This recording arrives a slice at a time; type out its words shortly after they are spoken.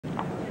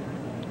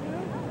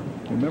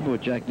Remember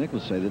what Jack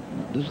Nicklaus said,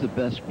 that this is the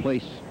best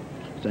place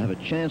to have a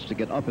chance to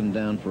get up and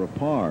down for a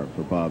par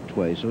for Bob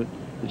Tway, so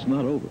it's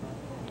not over.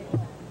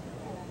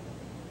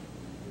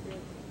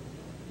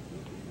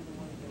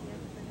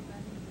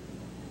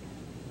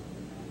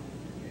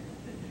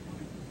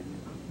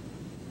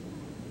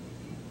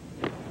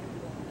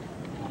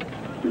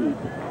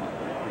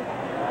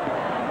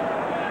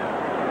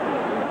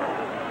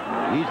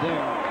 He's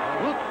there.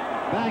 Look,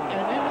 back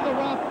and into the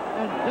rough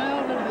and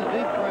down into the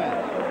deep grass.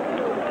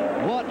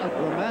 What a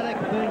dramatic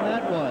thing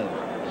that was.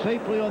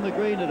 Safely on the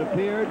green, it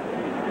appeared,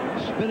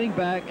 spinning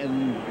back,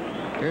 and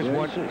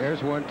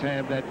there's one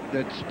time that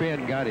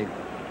spin got him.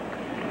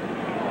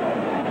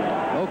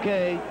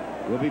 Okay,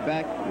 we'll be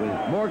back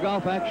with more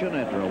golf action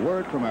after a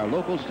word from our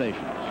local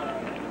stations.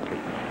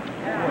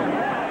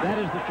 That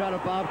is the shot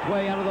of Bob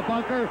Tway out of the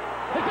bunker.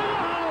 It's in the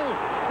hole!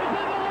 It's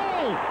in the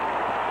hole!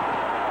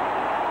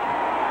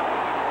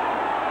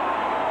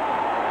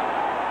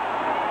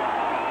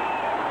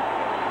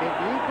 Can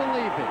you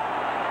believe it?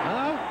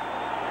 Huh?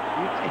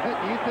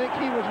 You think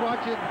he was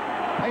watching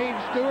Payne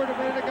Stewart a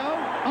minute ago?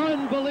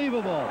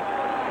 Unbelievable.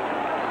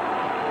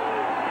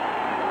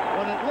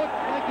 When it looked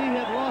like he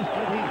had lost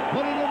it, he's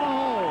put it in the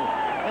hole.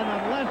 And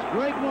unless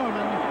Greg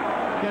Norman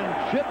can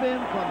chip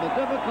in from the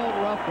difficult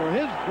rough for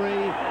his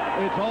three,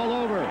 it's all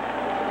over.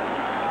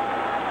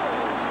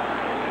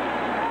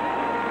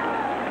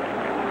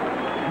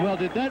 Well,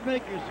 did that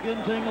make your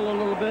skin tingle a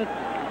little bit?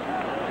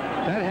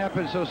 That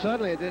happened so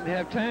suddenly I didn't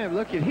have time.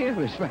 Look at him.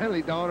 It's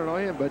finally dawning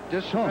on him. But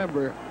just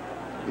remember,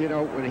 you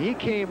know, when he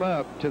came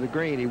up to the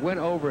green, he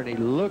went over and he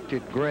looked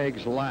at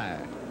Greg's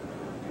lie.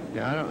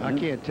 Yeah, I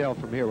can't tell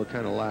from here what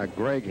kind of lie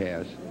Greg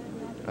has.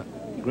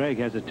 Greg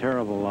has a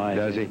terrible lie.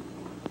 Does he?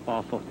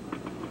 Awful.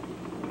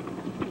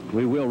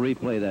 We will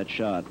replay that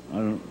shot. I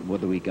don't know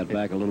whether we got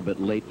back a little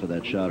bit late for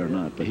that shot or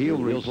not, but he'll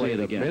we'll replay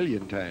it again. 1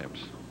 million times.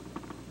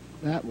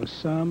 That was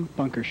some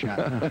bunker shot.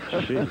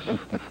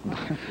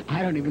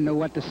 I don't even know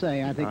what to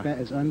say. I think that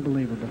is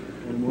unbelievable.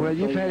 Well,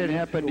 you've had it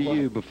happen to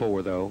you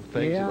before, though.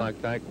 Things like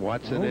that,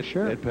 Watson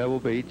at Pebble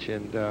Beach,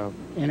 and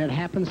it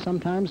happens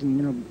sometimes. And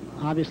you know,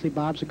 obviously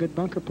Bob's a good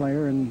bunker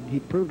player, and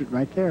he proved it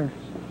right there.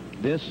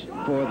 This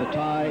for the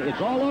tie. It's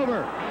all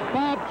over.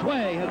 Bob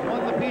Tway has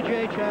won the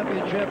PGA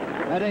Championship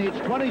at age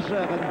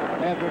 27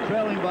 after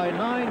trailing by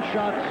 9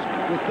 shots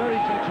with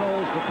 36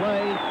 holes to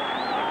play.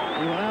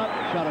 He went out,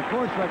 shot a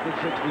course record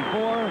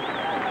 64,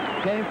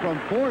 came from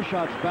 4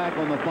 shots back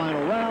on the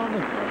final round,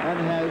 and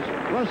has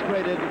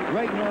frustrated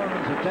Greg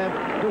Norman's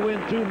attempt to win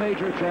 2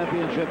 major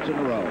championships in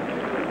a row.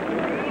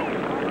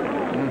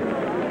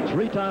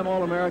 3-time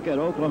All-America at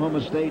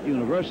Oklahoma State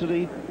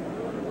University.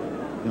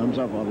 Comes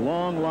up a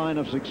long line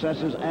of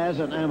successes as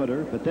an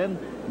amateur, but then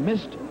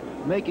missed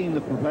making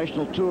the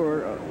professional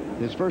tour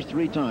his first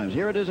 3 times.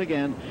 Here it is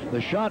again,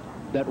 the shot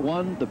that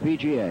won the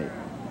PGA.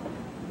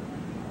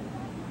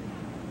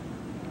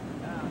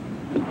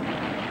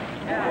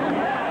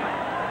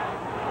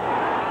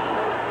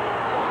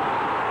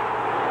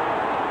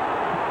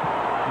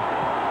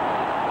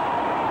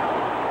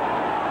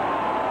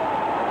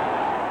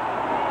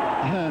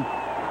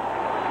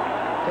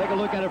 Take a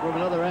look at it from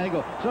another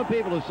angle. Some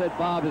people have said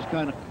Bob is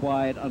kind of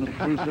quiet,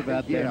 unobtrusive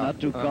out there, not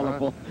too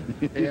colorful.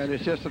 Yeah, and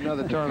it's just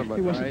another tournament.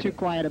 He wasn't too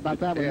quiet about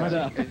that one.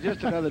 Yeah, it's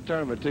just another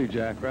tournament too,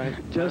 Jack, right?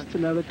 Just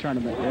another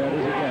tournament. There it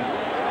is again.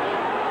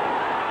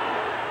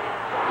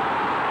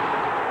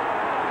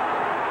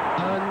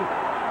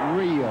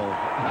 Unreal.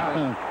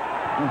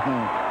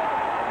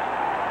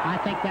 I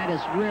think that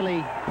is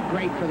really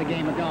great for the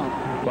game of golf.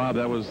 Bob,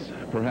 that was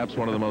perhaps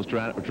one of the most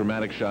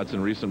dramatic shots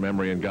in recent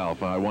memory in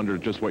golf. I wonder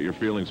just what your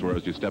feelings were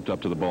as you stepped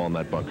up to the ball in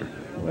that bunker.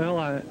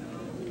 Well,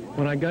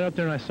 when I got up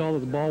there and I saw that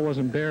the ball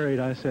wasn't buried,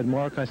 I said,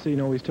 Mark, I see, you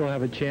know, we still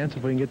have a chance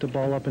if we can get the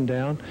ball up and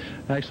down.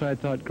 Actually, I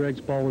thought Greg's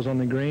ball was on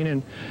the green,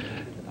 and,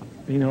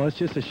 you know, it's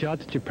just a shot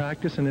that you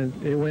practice, and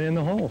it went in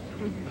the hole.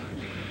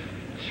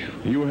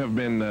 You have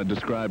been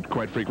described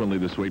quite frequently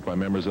this week by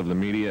members of the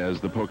media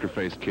as the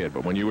poker-faced kid,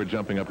 but when you were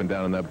jumping up and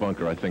down in that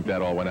bunker, I think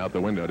that all went out the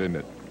window, didn't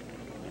it?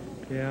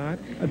 Yeah,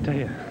 I tell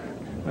you,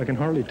 I can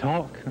hardly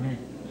talk.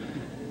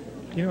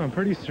 You know, I'm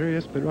pretty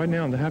serious, but right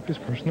now I'm the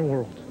happiest person in the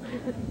world.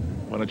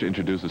 Why don't you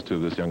introduce us to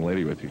this young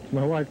lady with you?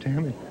 My wife,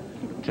 Tammy.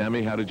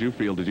 Tammy, how did you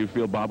feel? Did you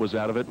feel Bob was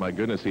out of it? My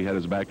goodness, he had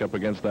his back up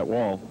against that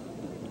wall.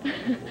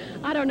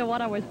 I don't know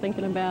what I was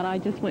thinking about. I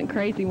just went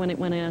crazy when it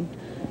went in.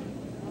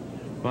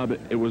 Bob,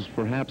 it was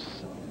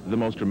perhaps the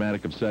most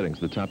dramatic of settings.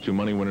 The top 2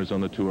 money winners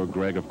on the tour.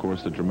 Greg, of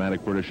course, the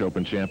dramatic British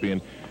Open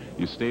champion.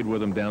 You stayed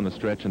with him down the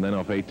stretch and then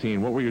off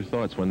 18. What were your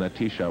thoughts when that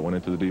tee shot went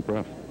into the deep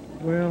rough?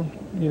 Well,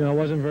 you know, I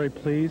wasn't very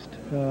pleased.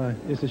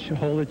 It's a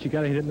hole that you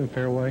got to hit it in the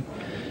fairway.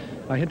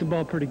 I hit the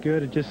ball pretty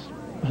good. It just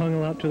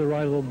hung out to the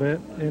right a little bit,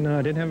 and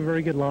I didn't have a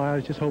very good lie. I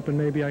was just hoping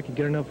maybe I could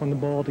get enough on the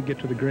ball to get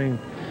to the green.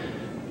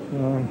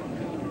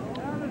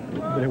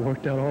 But it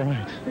worked out all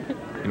right.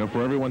 You know,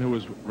 for everyone who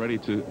was ready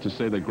to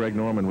say that Greg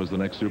Norman was the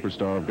next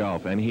superstar of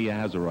golf, and he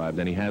has arrived,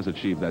 and he has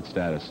achieved that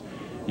status,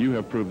 you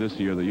have proved this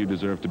year that you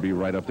deserve to be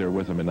right up there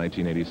with him in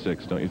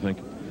 1986, don't you think?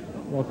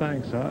 Well,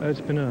 thanks.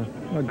 It's been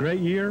a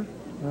great year.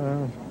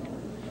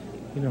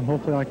 you know,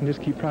 hopefully I can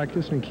just keep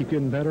practicing and keep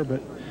getting better.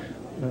 But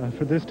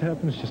for this to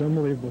happen, it's just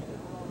unbelievable.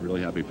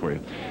 Really happy for you.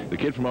 The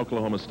kid from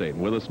Oklahoma State.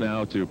 And with us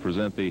now to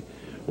present the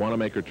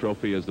Wanamaker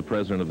Trophy is the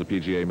president of the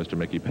PGA, Mr.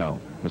 Mickey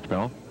Powell. Mr.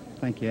 Powell?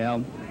 Thank you,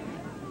 Al.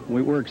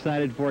 We're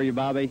excited for you,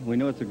 Bobby. We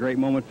know it's a great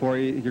moment for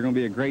you. You're going to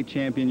be a great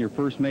champion, your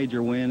first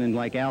major win, and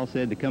like Al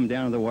said, to come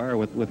down to the wire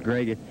with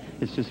Greg,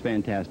 it's just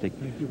fantastic.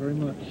 Thank you very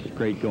much. It's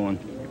great going.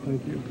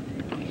 Thank you.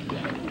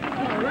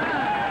 All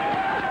right.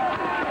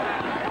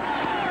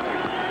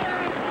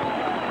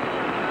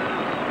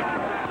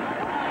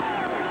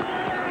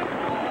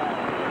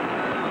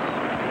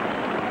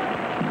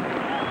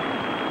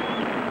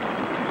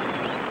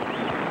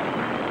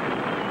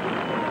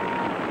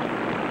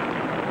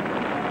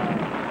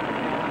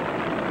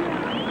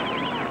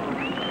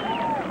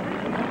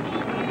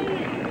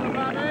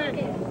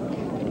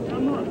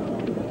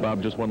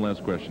 Bob, just one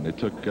last question. It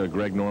took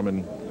Greg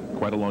Norman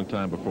quite a long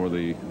time before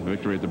the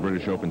victory at the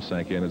British Open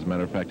sank in. As a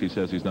matter of fact, he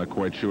says he's not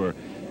quite sure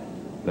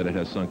that it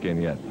has sunk in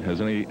yet.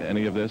 Has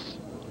any of this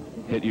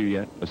hit you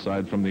yet,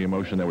 aside from the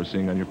emotion that we're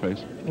seeing on your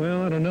face?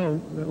 Well, I don't know.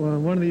 Well,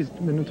 one of these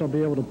minutes I'll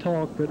be able to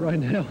talk, but right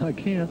now I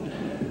can't.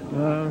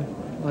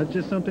 It's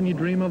just something you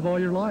dream of all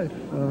your life.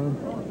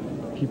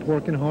 Keep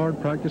working hard,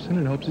 practicing,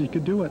 in hopes that you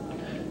could do it.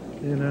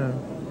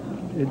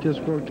 And it just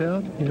worked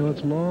out. You know,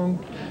 it's a long,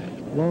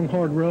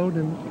 hard road,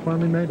 and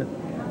finally made it.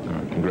 All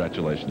right,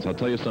 congratulations. I'll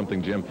tell you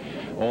something, Jim.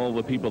 All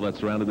the people that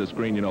surrounded this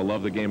green, you know,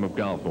 love the game of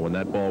golf. And when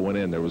that ball went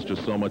in, there was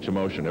just so much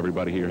emotion.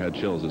 Everybody here had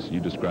chills, as you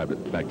described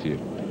it. Back to you.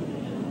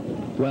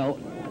 Well,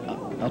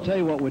 I'll tell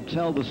you what would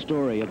tell the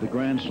story of the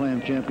Grand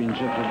Slam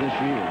Championship of this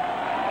year.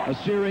 A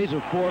series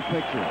of 4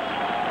 pictures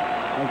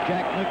of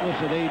Jack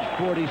Nicklaus at age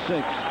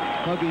 46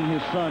 hugging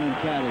his son and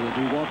caddy as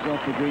he walked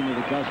off the green at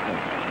Augusta.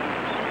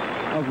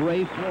 Of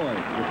Ray Floyd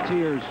with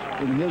tears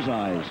in his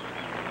eyes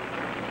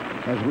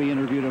as we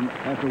interviewed him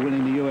after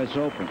winning the U.S.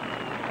 Open.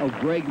 Of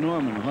Greg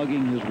Norman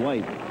hugging his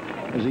wife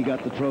as he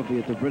got the trophy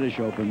at the British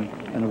Open,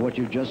 and of what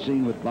you've just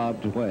seen with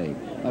Bob Tway.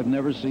 I've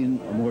never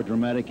seen a more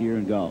dramatic year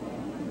in golf.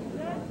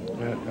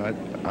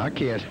 I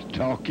can't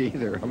talk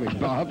either. I mean,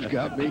 Bob's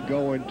got me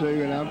going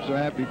too, and I'm so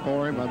happy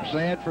for him. I'm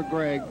sad for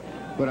Greg,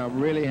 but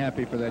I'm really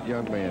happy for that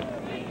young man.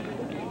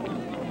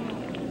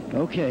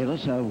 Okay,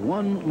 let's have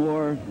one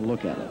more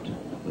look at it.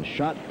 The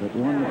shot that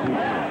won the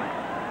PGA.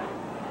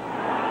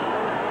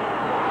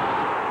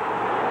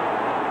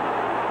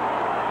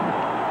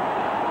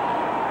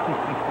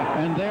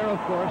 And there, of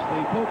course,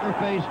 the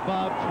poker-faced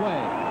Bob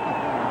Tway.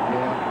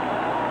 Yeah.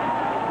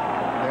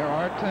 There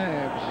are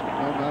times,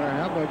 no matter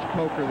how much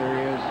poker there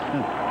is.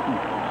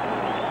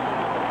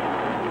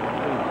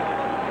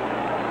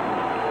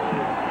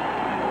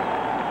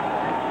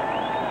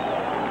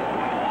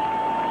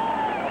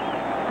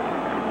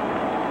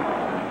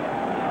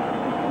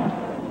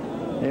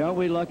 Hey, aren't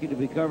we lucky to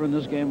be covering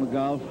this game of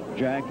golf,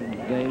 Jack and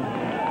Dave?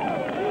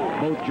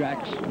 Both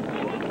Jacks.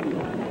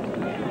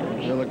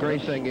 Well, the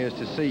great thing is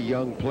to see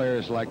young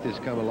players like this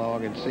come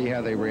along and see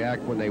how they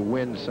react when they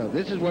win something.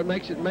 This is what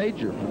makes it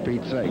major, for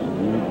Pete's sake.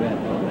 You bet.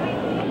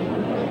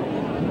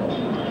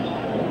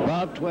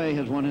 Bob Tway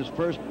has won his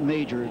first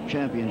major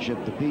championship,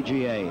 the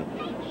PGA.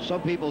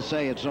 Some people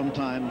say it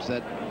sometimes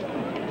that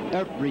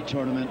every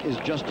tournament is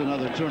just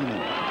another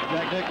tournament.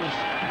 Jack Nicklaus,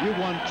 you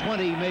won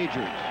 20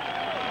 majors.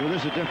 Well,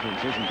 there's a difference,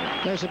 isn't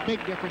there? There's a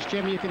big difference,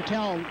 Jim. You can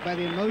tell by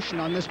the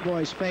emotion on this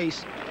boy's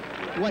face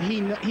what he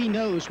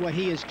knows what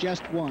he has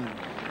just won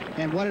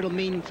and what it'll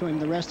mean to him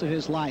the rest of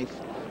his life.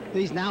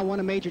 He's now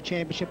won a major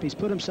championship. He's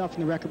put himself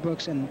in the record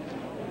books, and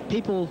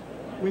people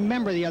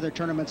remember the other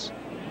tournaments,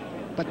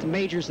 but the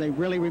majors they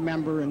really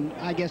remember, and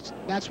I guess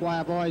that's why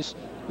I've always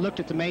looked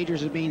at the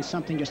majors as being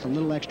something just a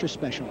little extra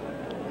special.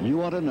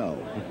 You ought to know.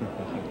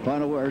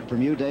 Final word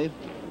from you, Dave?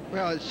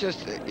 Well,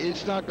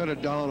 it's not going to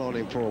dawn on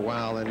him for a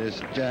while, and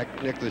as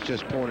Jack Nicklaus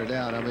just pointed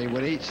out, I mean,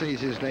 when he sees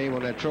his name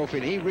on that trophy,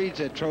 and he reads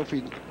that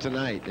trophy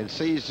tonight and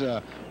sees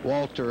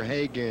Walter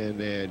Hagen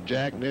and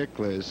Jack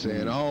Nicklaus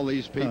and all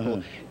these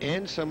people,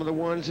 and some of the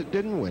ones that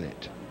didn't win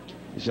it.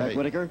 Zach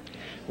Whitaker?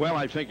 Well,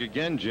 I think,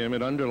 again, Jim,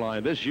 it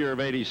underlines this year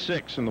of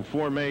 '86 and the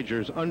 4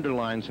 majors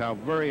underlines how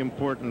very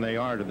important they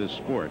are to this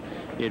sport.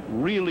 It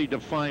really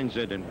defines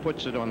it and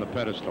puts it on the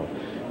pedestal.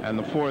 And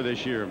the 4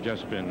 this year have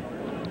just been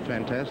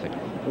fantastic.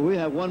 We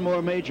have one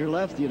more major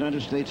left, the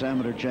United States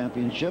Amateur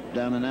Championship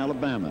down in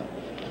Alabama.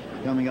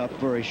 Coming up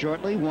very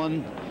shortly.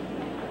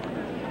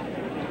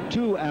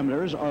 2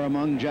 amateurs are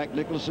among Jack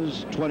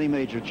Nicklaus's 20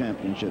 major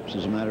championships,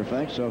 as a matter of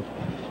fact. So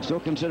still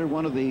considered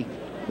one of the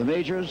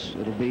majors.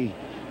 It'll be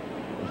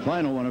the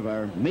final one of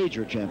our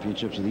major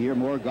championships of the year.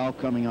 More golf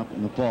coming up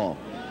in the fall.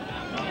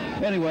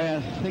 Anyway,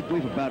 I think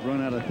we've about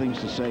run out of things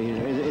to say.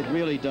 It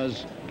really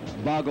does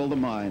boggle the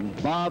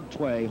mind. Bob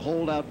Tway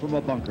holed out from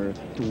a bunker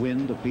to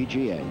win the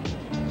PGA.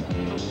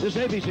 This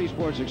ABC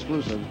Sports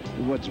exclusive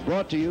is what's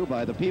brought to you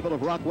by the people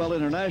of Rockwell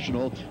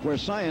International, where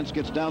science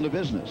gets down to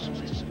business.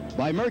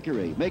 By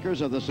Mercury,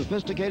 makers of the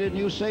sophisticated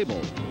new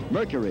Sable.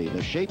 Mercury,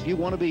 the shape you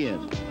want to be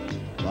in.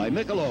 by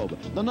Michelob.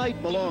 The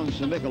night belongs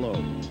to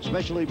Michelob,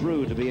 specially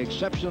brewed to be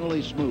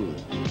exceptionally smooth.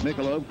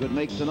 Michelob could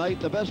make tonight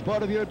the best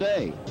part of your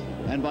day.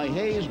 And by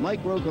Hayes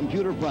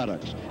Microcomputer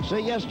Products.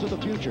 Say yes to the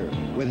future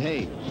with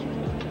Hayes.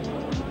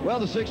 Well,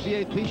 the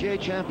 68th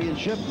PGA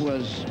Championship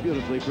was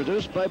beautifully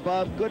produced by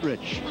Bob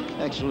Goodrich,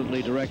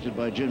 excellently directed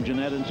by Jim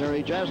Jeanette and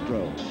Terry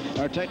Jastro.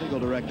 Our technical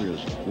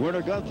directors,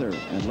 Werner Gunther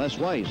and Les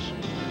Weiss.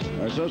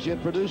 Our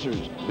associate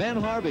producers, Ben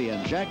Harvey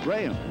and Jack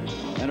Graham.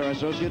 And our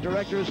associate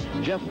directors,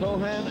 Jeff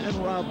Cohan and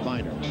Rob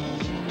Miner.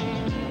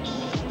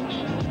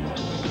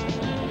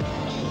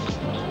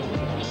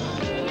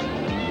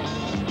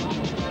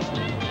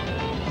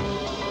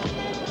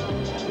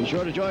 Be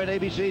sure to join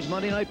ABC's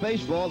Monday Night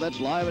Baseball. That's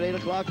live at 8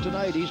 o'clock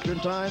tonight Eastern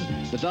Time.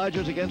 The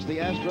Dodgers against the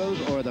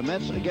Astros or the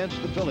Mets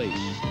against the Phillies.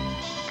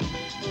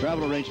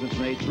 Travel arrangements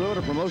made through and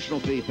a promotional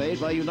fee paid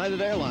by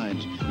United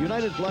Airlines.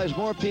 United flies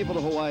more people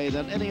to Hawaii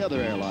than any other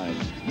airline.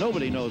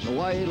 Nobody knows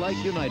Hawaii like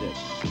United.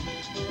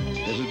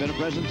 This has been a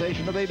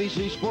presentation of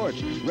ABC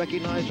Sports,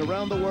 recognized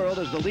around the world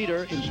as the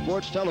leader in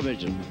sports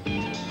television.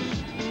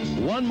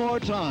 One more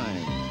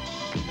time,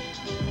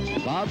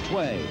 Bob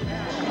Tway,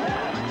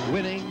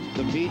 winning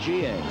the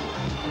PGA.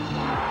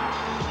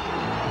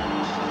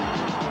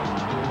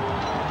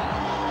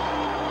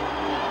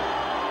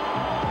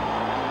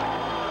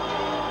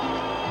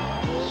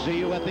 See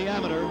you at the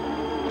Amateur.